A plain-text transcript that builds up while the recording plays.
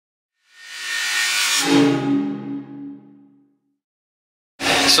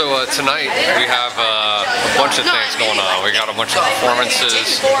So tonight we have a bunch of things going on. We got a bunch of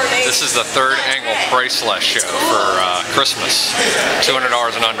performances. This is the third annual Priceless show for Christmas. $200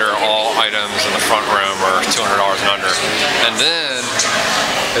 and under, all items in the front room are $200 and under. And then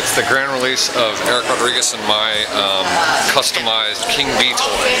it's the grand release of Eric Rodriguez and my customized King Bee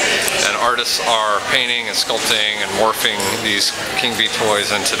toy. And artists are painting and sculpting and morphing these King Bee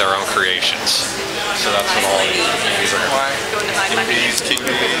toys into their own creations. So that's what all these are. King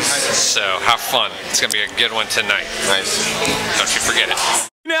Bees. So have fun. It's gonna be a good one tonight. Nice. Don't you forget it.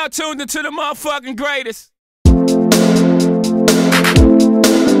 Now tuned into the motherfucking greatest.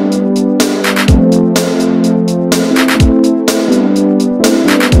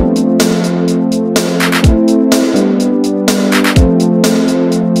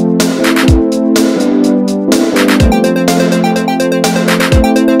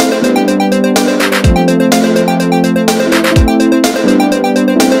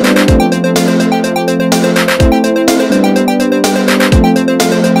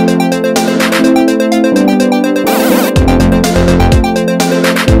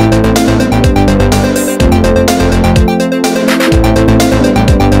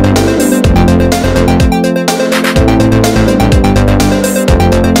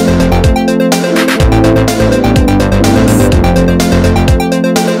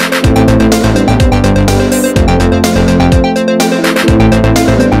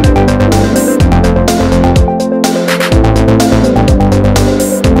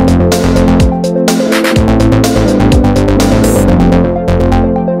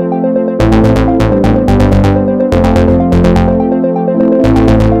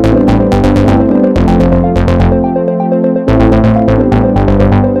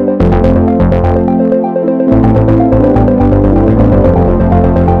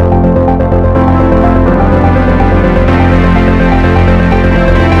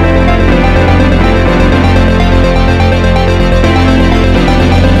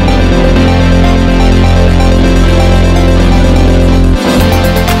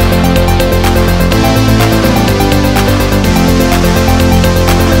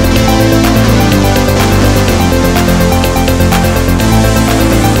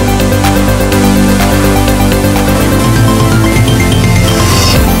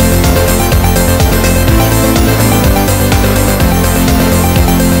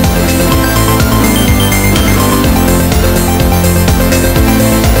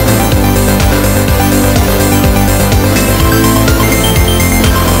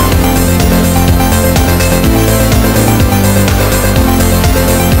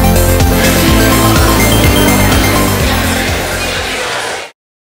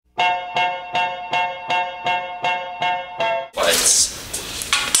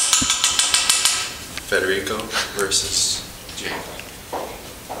 Federico versus Jake.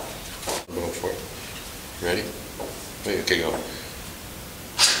 I'm going for it. Ready? Wait, okay, go.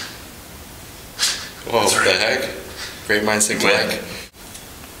 Oh, what the heck? Great minds think alike.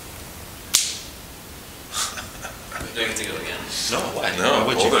 Do you get to go again? No, why? No,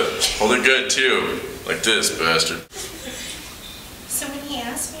 why hold it. Hold it good too. Like this, bastard. So when he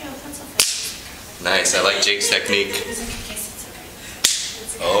asked me, I was so fast. Nice, I like Jake's technique. He's like, okay,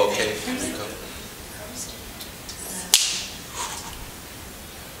 it's okay. Oh, okay. Here we go.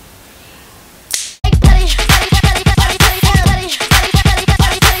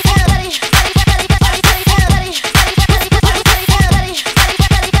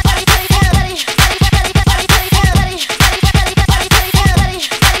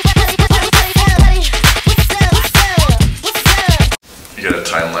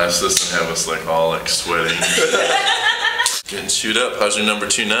 Time lapse this and have us like all like sweating. Getting chewed up. How's your number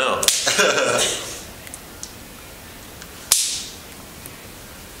 2 now?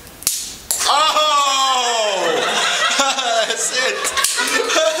 Oh! That's it!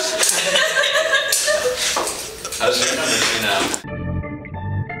 How's your number 2 now?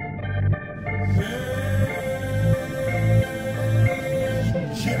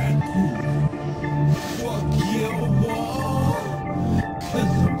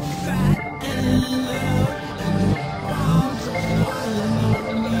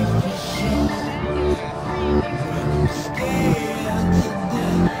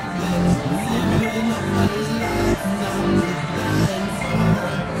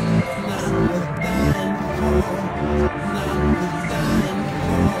 Now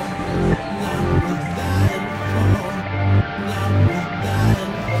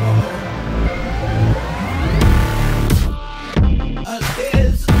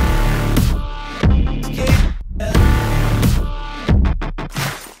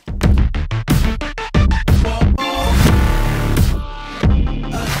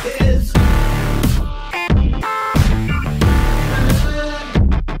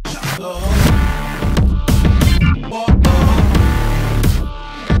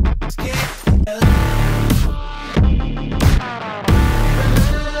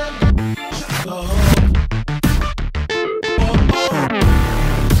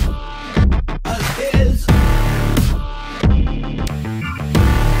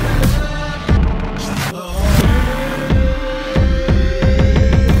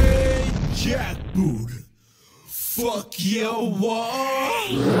your wall.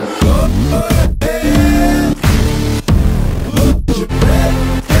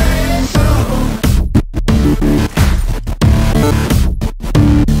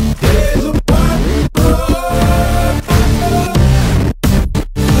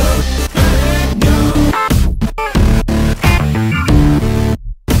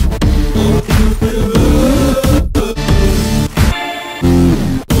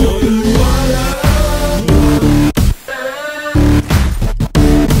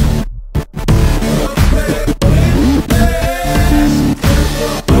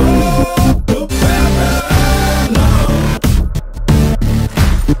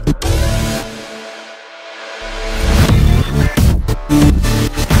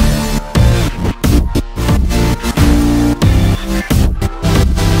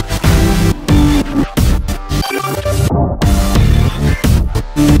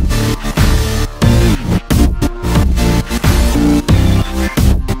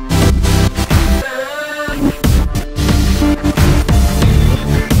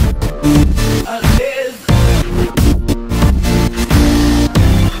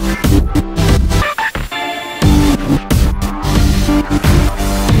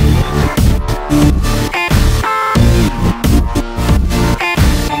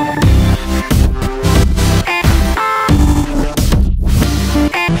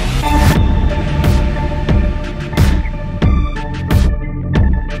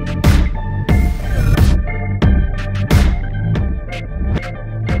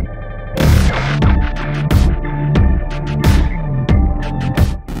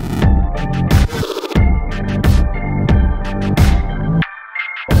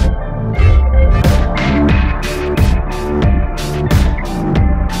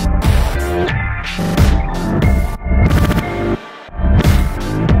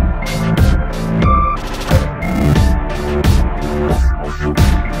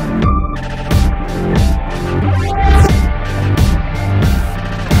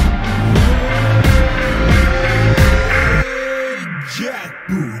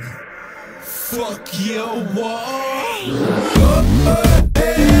 Fuck your wall.